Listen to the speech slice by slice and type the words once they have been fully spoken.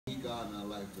God in our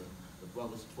life. The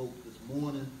brother spoke this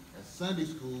morning at Sunday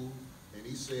school, and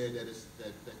he said that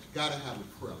that you got to have a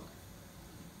prayer life.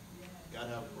 You got to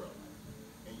have a prayer life,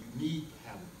 and you need to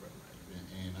have a prayer life.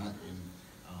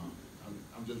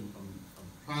 I'm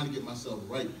trying to get myself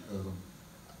right because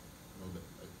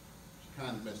she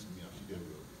kind of messed me up. She did a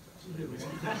real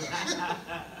good job.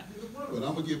 But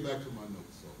I'm gonna get back to my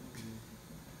notes. So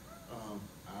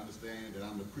I understand that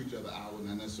I'm the preacher of the hour,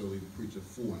 not necessarily the preacher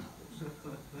for an hour.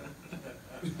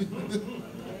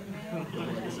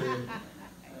 Like I said,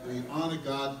 we honor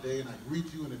God today, and I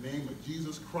greet you in the name of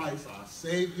Jesus Christ, our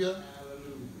Savior,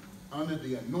 under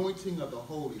the anointing of the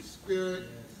Holy Spirit.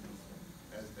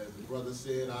 As the brother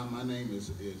said, my name is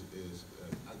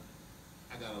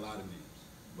I got a lot of names,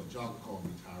 but y'all can call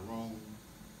me Tyrone.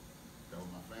 That was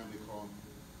my family called me.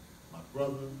 My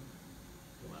brother,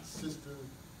 my sister,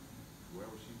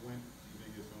 wherever she went, she's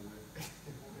in here somewhere.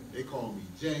 They call me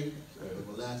Jay,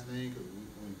 my last name, because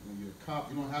when you're a cop,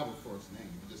 you don't have a first name.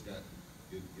 You just got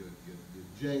your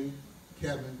Jay,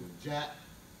 Kevin, with Jack.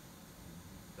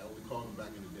 That's what we called him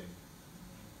back in the day.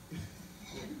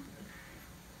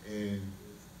 And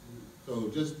so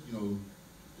just,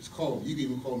 just call me. You can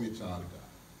even call me a child of God.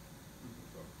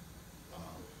 So,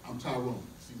 I'm Tyrone.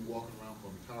 See me walking around,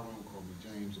 call me Tyrone, call me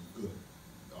James. I'm good.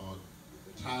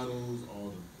 The titles, all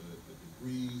the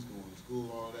degrees, going to school,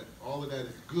 all of that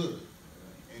is good,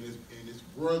 and it's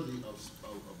worthy of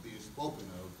being spoken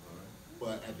of.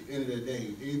 But at the end of the day,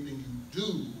 anything you do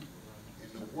in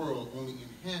the world only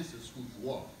enhances who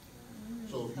you are.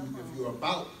 So if you're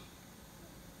about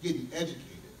getting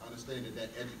educated, understand that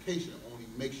education only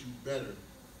makes you better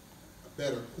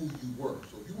who you were.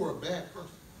 So if you were a bad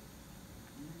person,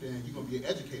 then you're gonna be an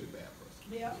educated bad person.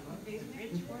 Yeah.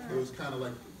 It was kind of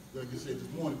like you said this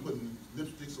morning, putting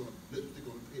lipstick on a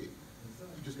pig.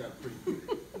 You just got a pretty pig.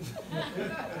 Amen.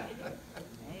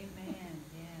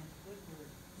 Yeah. Good word.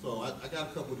 So I got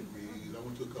a couple of degrees. I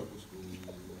went to a couple of schools.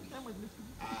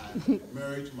 I'm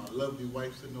married to my lovely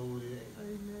wife sitting over there.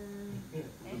 Amen.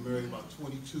 We've been married about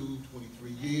 22,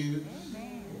 23 years.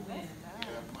 Amen. I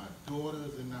have my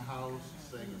daughters in the house.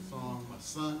 She sang a song. My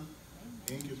son,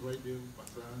 Ink is right there, my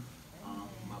son.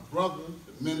 My brother,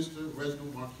 the minister,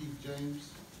 Reginald Marquise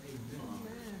James, is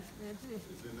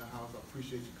in the house. I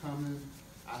appreciate you coming.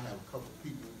 I have a couple of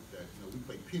people that, we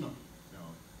play pinochle.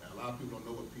 And a lot of people don't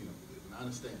know what pinochle is, and I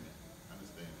understand that.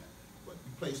 But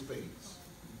we play spades.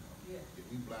 If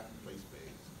we black, we play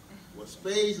spades. Well,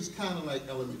 spades is kind of like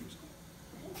elementary school.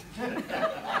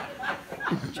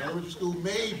 Elementary school,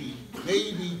 maybe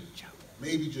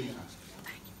junior high school.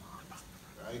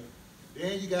 Right?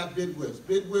 Then you got bid whist.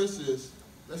 Bid whist is,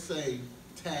 let's say,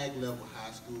 tag level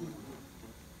high school,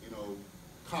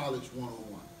 college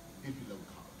 101, entry level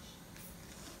college.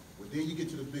 Well, then you get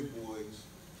to the big boys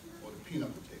or the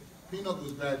pinochle table. Pinochle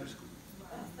is graduate school.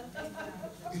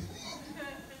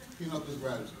 Pinochle is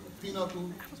graduate school.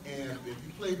 Pinochle, and if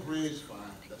you play bridge,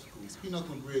 fine, that's cool.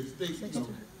 Pinochle and bridge,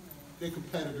 they're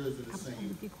competitors in the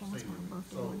same room.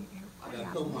 So I got a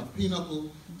couple of my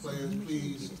pinochle players,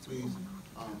 please give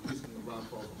a round of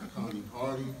applause for Connie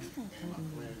Hardy and my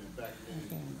friend in back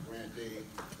then, Grant Dave.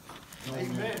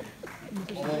 Amen.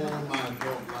 All my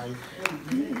adult life.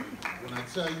 When I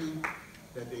tell you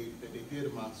that they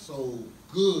did my soul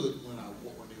good when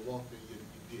they walked in, you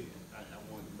did. I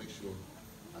wanted to make sure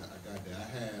I got that. I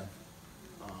have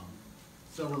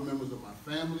several members of my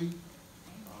family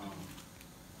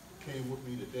came with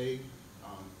me today.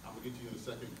 I'm gonna get to you in a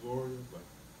second, Gloria, but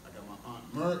I got my Aunt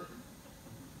Mert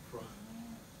from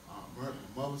my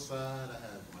mother's side. I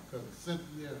have my cousin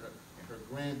Cynthia and her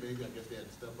grandbaby. I guess they had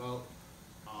to step out.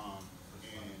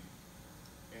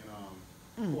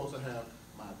 Of course, I have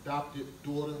my adopted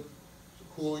daughter,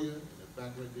 Sequoia, in the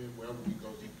back right there. Wherever we go,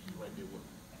 she's right there with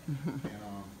me. And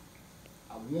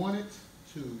I wanted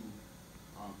to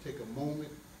take a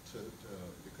moment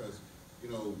because,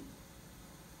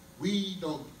 we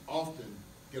don't often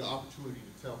get an opportunity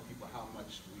to tell people how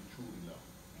much we truly love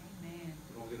them. Amen.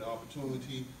 We don't get an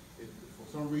opportunity. For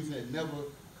some reason, it never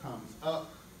comes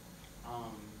up.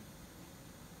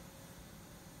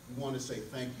 We want to say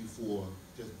thank you for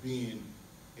just being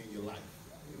in your life.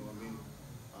 You know what I mean?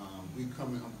 We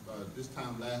coming this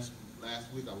time last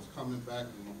week. I was coming back,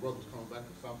 and my brother was coming back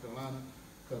from South Carolina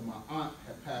because my aunt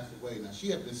had passed away. Now she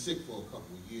had been sick for a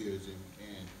couple of years,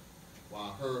 and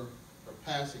while her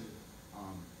passing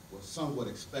was somewhat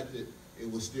expected,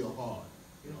 it was still hard.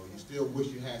 You still wish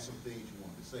you had some things you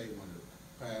wanted to say, wanted to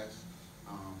pass.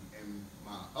 And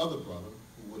my other brother,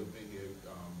 who would have been here,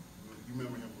 you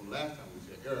remember him from last time we was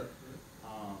here, Eric.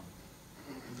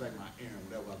 He's like my Aaron,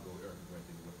 wherever I go, Eric is right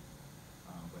there with me.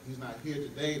 But he's not here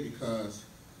today because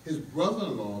his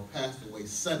brother-in-law passed away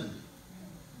suddenly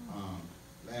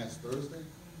last Thursday.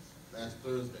 Last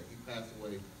Thursday, he passed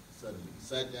away suddenly. He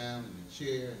sat down in the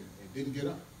chair and didn't get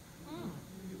up.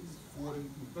 He was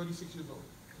 36 years old.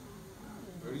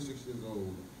 36 years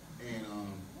old. And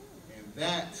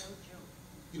that,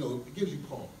 you know, it gives you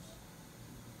pause.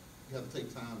 You have to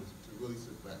take time to really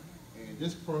sit back. And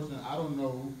this person, I don't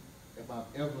know if I've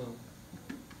ever,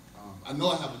 I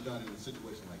know I haven't done it in a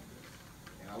situation like this.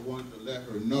 And I wanted to let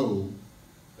her know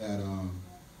that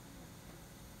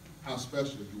how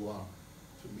special you are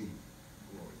to me,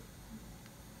 Gloria.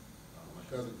 My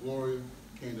cousin Gloria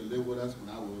came to live with us when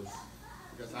I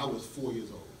was 4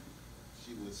 years old.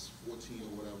 She was 14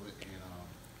 or whatever, and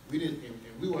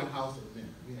we were a house of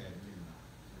men. We had men,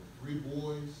 3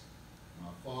 boys,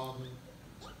 my father,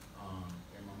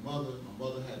 and my mother. My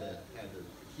mother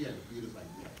she had to beat us like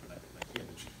she had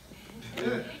to.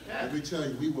 Let me tell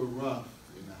you, we were rough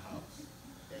in the house,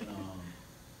 and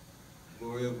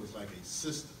Gloria was like a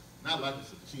sister, not like a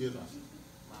sister. She is our sister.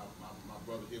 My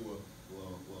brother here will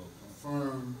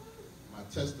confirm my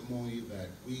testimony that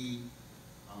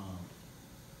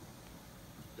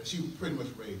that she pretty much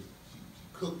raised us. She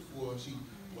cooked for us.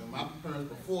 When my parents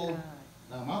before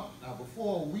my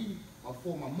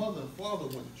mother and father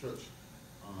went to church,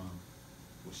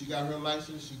 when she got her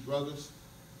license, she drug us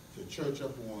to church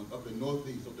up in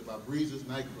Northeast, up there by Breezes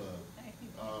nightclub.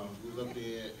 We was up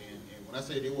there, and when I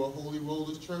say they were a Holy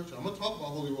Rollers church, I'm gonna talk about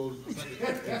Holy Rollers in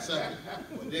a second,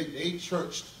 but they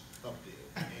churched up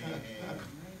there,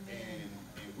 and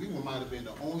we might have been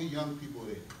the only young people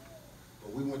there.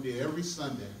 But we went there every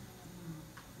Sunday.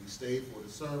 We stayed for the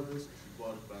service, and she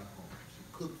brought us back home. She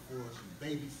cooked for us, she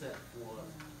babysat for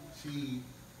us. She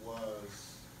was,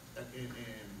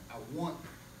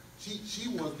 she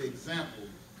was the example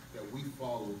that we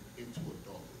followed into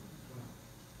adulthood.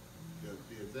 The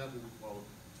example we followed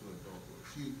to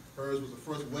adulthood. Hers was the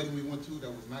first wedding we went to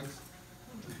that was nice.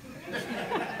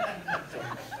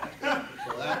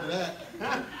 So after that,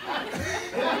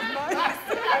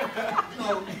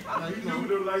 you know,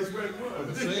 the nice wedding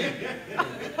was.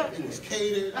 It was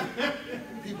catered.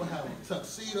 People had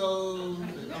tuxedos.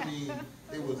 And, I mean,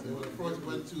 it was the first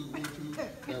wedding we went to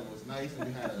that was nice, and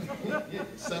we had a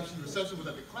reception. The reception was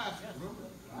at the classes, remember?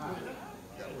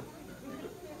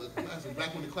 The classes,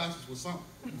 back when the classes was something.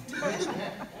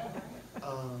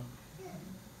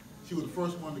 She was the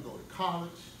first one to go to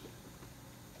college,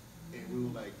 and we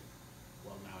were like,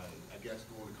 well, now I guess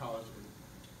going to college.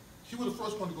 She was the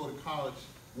first one to go to college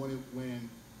when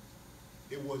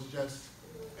it was just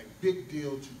a big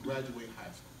deal to graduate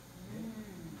high school.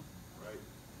 Right?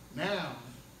 Now,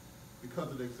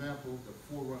 because of the example, the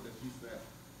forerunner that she set,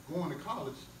 going to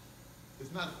college,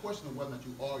 it's not a question of whether or not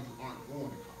you are or you aren't going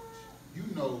to college. You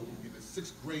know in the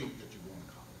 6th grade that you're going to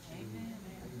college. Amen.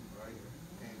 Right?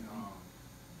 And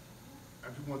I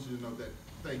just want you to know that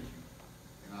thank you.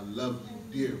 And I love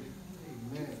you dearly.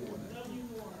 Amen. For that.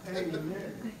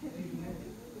 Amen.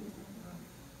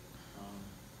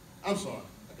 I'm sorry.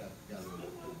 I got a little bit.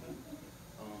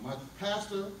 My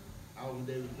pastor, Alvin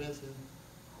David Benson,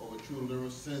 over True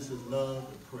Deliverance, sends his love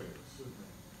and prayers.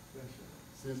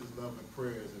 Sends his love and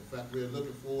prayers. In fact, we're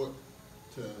looking forward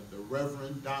to the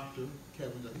Reverend Dr.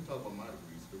 Kevin Jackson. He talked about my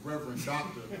degrees. The Reverend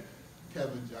Dr.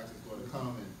 Kevin Jackson is going to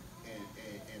come and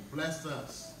bless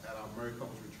us at our married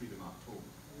couples retreat in October.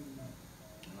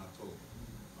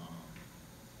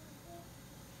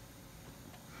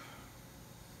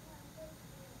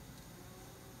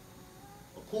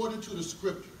 According to the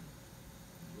scripture,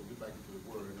 we'll get back into the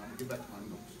word, and I'm going to get back to my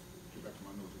notes.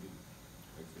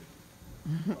 Again.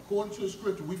 According to the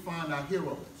scripture, we find our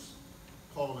heroes,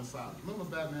 Paul and Silas. Remember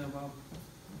Batman, Robert?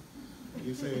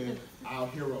 He said our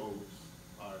heroes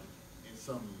are in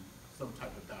some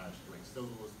type of dire straits. Those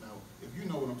of us now, if you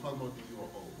know what I'm talking about, then you are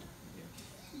old.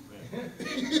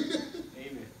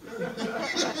 Amen.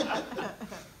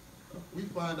 We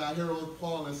find our heroes,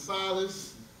 Paul and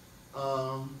Silas.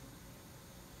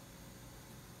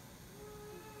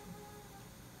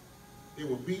 They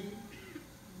were beaten.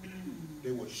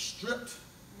 They were stripped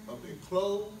of their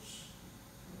clothes,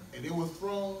 and they were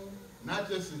thrown not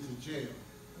just into jail.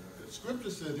 The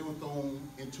scripture says they were thrown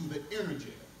into the inner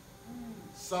jail,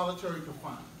 solitary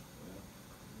confinement.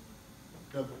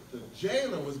 The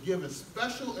jailer was given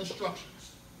special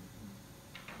instructions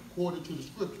according to the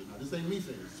scripture. Now, this ain't me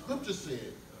saying it. The scripture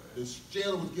said this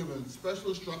jailer was given special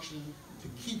instruction to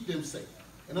keep them safe.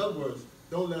 In other words,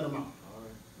 don't let them out.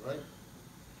 Right?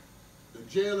 The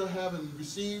jailer, having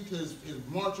received his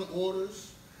marching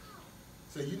orders,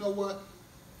 said, you know what?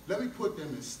 Let me put them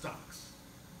in stocks,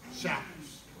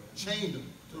 shackles, chain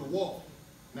them to the wall.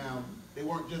 Now, they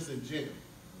weren't just in jail.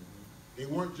 They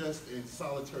weren't just in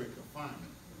solitary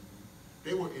confinement.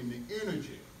 They were in the inner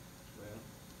jail. Well,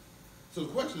 So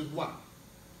the question is why?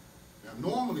 Now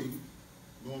normally,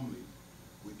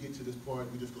 we get to this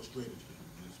part, we just go straight into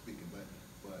speaking, but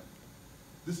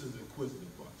this is an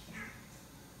inquisitive bunch.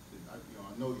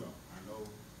 I know y'all.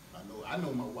 I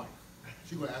know my wife.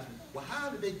 She's gonna ask me, well, why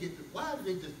did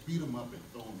they just beat them up and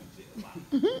throw them in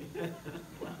jail?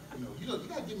 You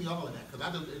gotta give me all of that,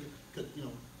 cause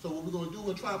so what we're gonna do,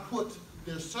 we'll try to put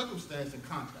their circumstance in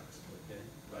context. okay.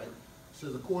 Right? It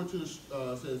says, according to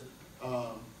the,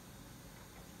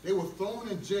 they were thrown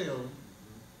in jail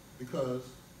because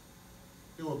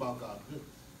they were about God's business.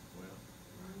 Well,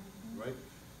 Right?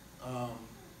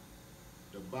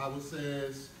 The Bible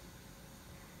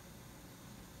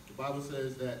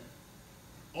says that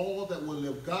all that will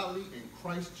live godly in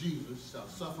Christ Jesus shall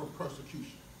suffer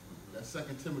persecution. That's 2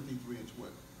 Timothy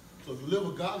 3:12. So if you live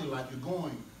a godly life, you're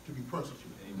going to be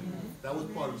persecuted. amen. That was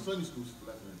part of the Sunday school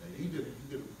lesson today. He did a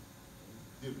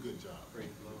good job. Praise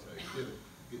the Lord.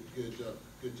 He did a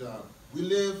good job. We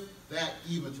live that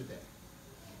even today.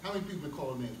 How many people been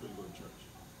calling names when you go to church?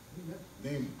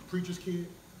 Name preacher's kid,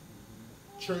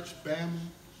 church bama,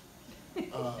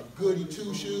 goody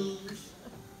two shoes,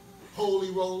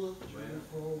 holy roller.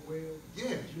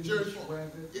 Yeah, Jerry Falwell.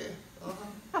 Yeah.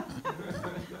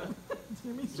 They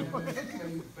used to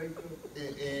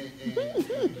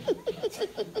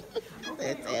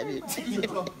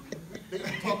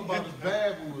talk about us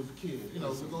bad when we was a kid. We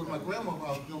go to my grandma's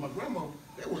house. My grandma,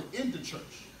 they were into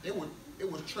church. It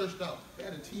was churched out. They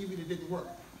had a TV that didn't work.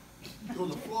 There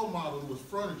was a floor model that was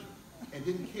furniture and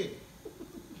didn't care.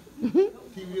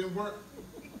 TV didn't work.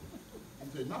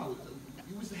 He said, no,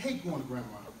 you used to hate going to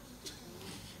grandma's house.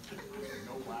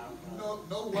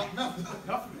 No, nothing.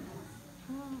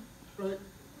 Right?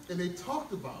 And they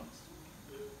talked about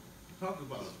us.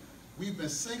 We've been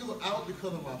singled out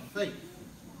because of our faith.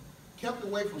 Kept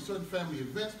away from certain family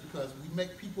events because we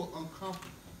make people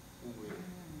uncomfortable when we're there.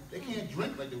 They can't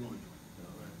drink like they want to drink.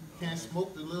 Can't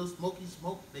smoke the little smoky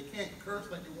smoke. They can't curse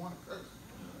like they want to curse.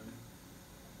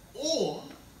 Or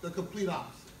the complete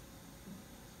opposite.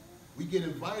 We get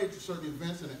invited to certain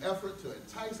events in an effort to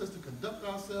entice us to conduct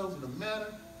ourselves in a manner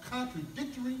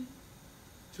contradictory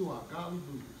to our godly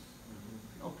beliefs.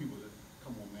 People that,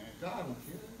 come on, man, God don't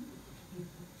care.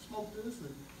 Smoke this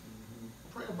and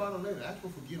pray about it later. Ask for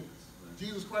forgiveness.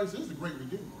 Jesus Christ is the great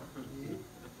Redeemer, right?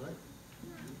 Right?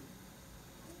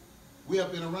 We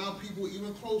have been around people,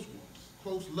 even close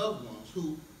loved ones,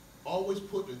 who always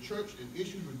put the church and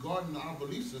issues regarding our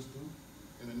belief system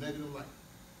in a negative light.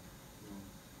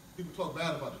 People talk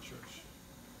bad about the church.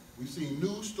 We've seen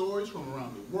news stories from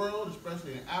around the world,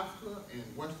 especially in Africa and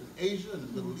Western Asia and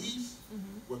the Middle East,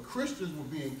 where Christians were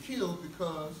being killed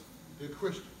because they're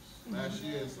Christians. Last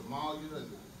year in Somalia and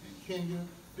Kenya,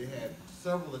 they had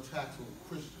several attacks on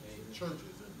Christians and churches.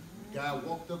 And the guy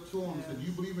walked up to him and said, "Do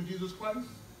you believe in Jesus Christ?"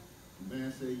 The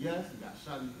man said yes and got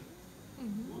shot in the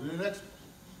head. Well, the next one,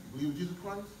 "You believe in Jesus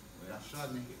Christ?" Got shot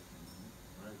in the head.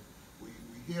 Right? We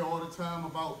hear all the time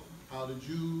about how the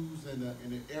Jews and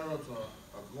the Arabs are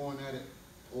going at it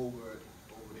over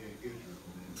there in Israel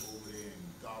and over there in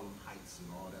Golan Heights and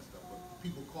all that stuff. But the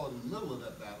people caught in the middle of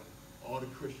that battle are the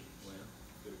Christians.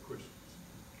 They're the Christians.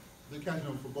 They're catching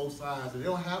them from both sides, and they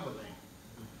don't have a land.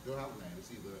 They don't have a land. It's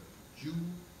either Jew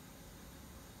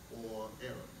or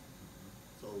Arab.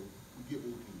 So we get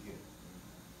what we can get.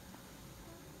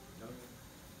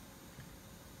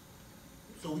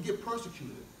 So we get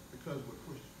persecuted because we're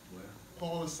Christians.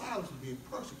 Paul and Silas were being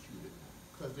persecuted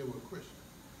because they were Christians.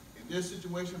 In this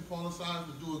situation, Paul and Silas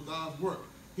were doing God's work.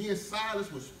 He and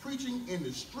Silas was preaching in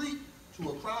the street to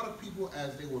a crowd of people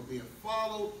as they were being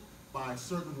followed by a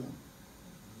certain woman.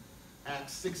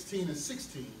 Acts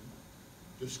 16:16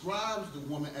 describes the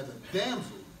woman as a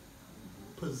damsel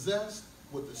possessed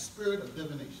with the spirit of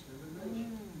divination.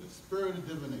 The spirit of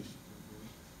divination.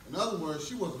 In other words,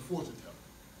 she was a fortune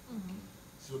teller.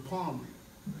 She was a palm reader.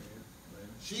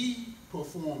 She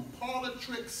performed parlor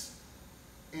tricks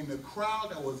in the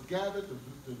crowd that was gathered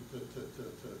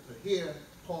to hear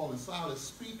Paul and Silas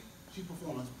speak. She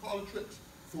performed parlor tricks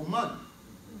for money.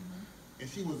 And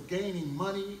she was gaining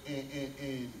money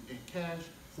and cash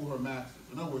for her masters.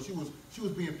 In other words, she was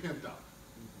being pimped out.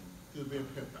 She was being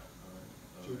pimped out.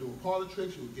 She was doing parlor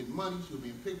tricks, she was getting money, she was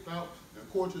being pimped out. And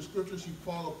according to the scripture, she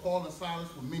followed Paul and Silas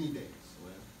for many days.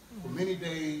 For many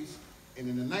days. And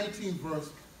in the 19th verse,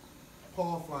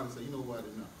 Paul finally said, "You know what,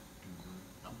 enough.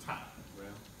 I'm tired.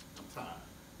 I'm tired.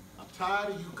 I'm tired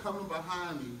of you coming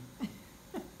behind me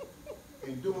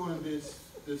and doing this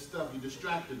stuff. You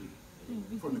distracted me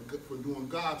from doing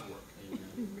God's work."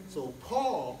 So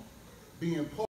Paul, being Paul,